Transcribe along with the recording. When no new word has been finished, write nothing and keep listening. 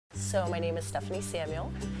So my name is Stephanie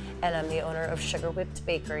Samuel, and I'm the owner of Sugar Whipped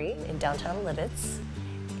Bakery in downtown Lititz.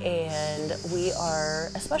 And we are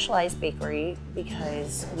a specialized bakery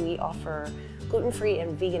because we offer gluten-free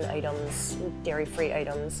and vegan items, dairy-free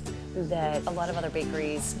items that a lot of other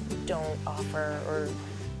bakeries don't offer or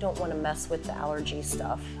don't want to mess with the allergy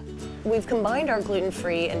stuff. We've combined our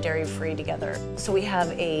gluten-free and dairy-free together. So we have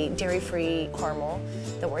a dairy-free caramel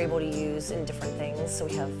that we're able to use in different things. So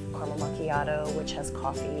we have caramel macchiato, which has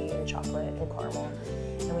coffee and chocolate and caramel.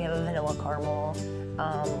 And we have a vanilla caramel.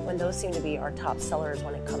 And those seem to be our top sellers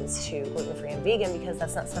when it comes to gluten-free and vegan, because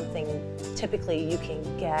that's not something typically you can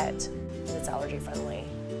get that's allergy-friendly.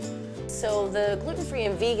 So the gluten-free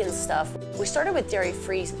and vegan stuff, we started with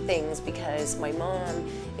dairy-free things because my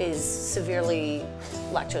mom is severely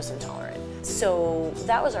lactose intolerant. So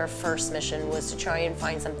that was our first mission, was to try and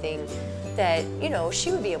find something that, you know,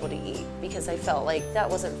 she would be able to eat, because I felt like that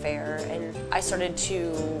wasn't fair. And I started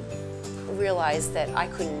to realize that I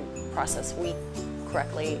couldn't process wheat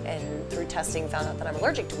correctly, and through testing found out that I'm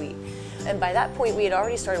allergic to wheat. And by that point we had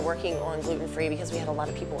already started working on gluten-free because we had a lot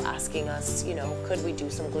of people asking us, you know, could we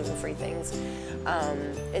do some gluten-free things?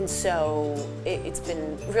 And so it's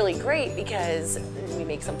been really great because we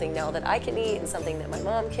make something now that I can eat and something that my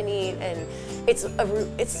mom can eat, and it's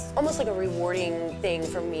almost like a rewarding thing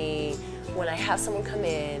for me when I have someone come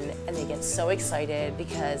in and they get so excited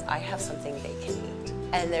because I have something they can eat.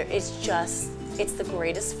 And it's the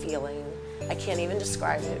greatest feeling. I can't even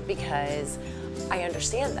describe it because I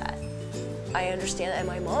understand that. I understand that, and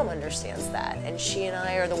my mom understands that. And she and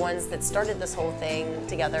I are the ones that started this whole thing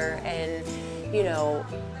together, and, you know,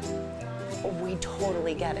 we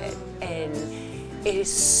totally get it. And it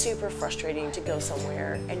is super frustrating to go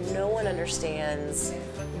somewhere and no one understands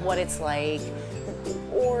what it's like,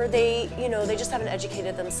 or they just haven't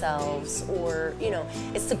educated themselves, or, you know,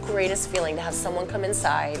 it's the greatest feeling to have someone come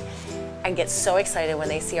inside and get so excited when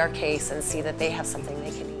they see our case and see that they have something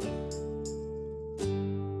they can eat.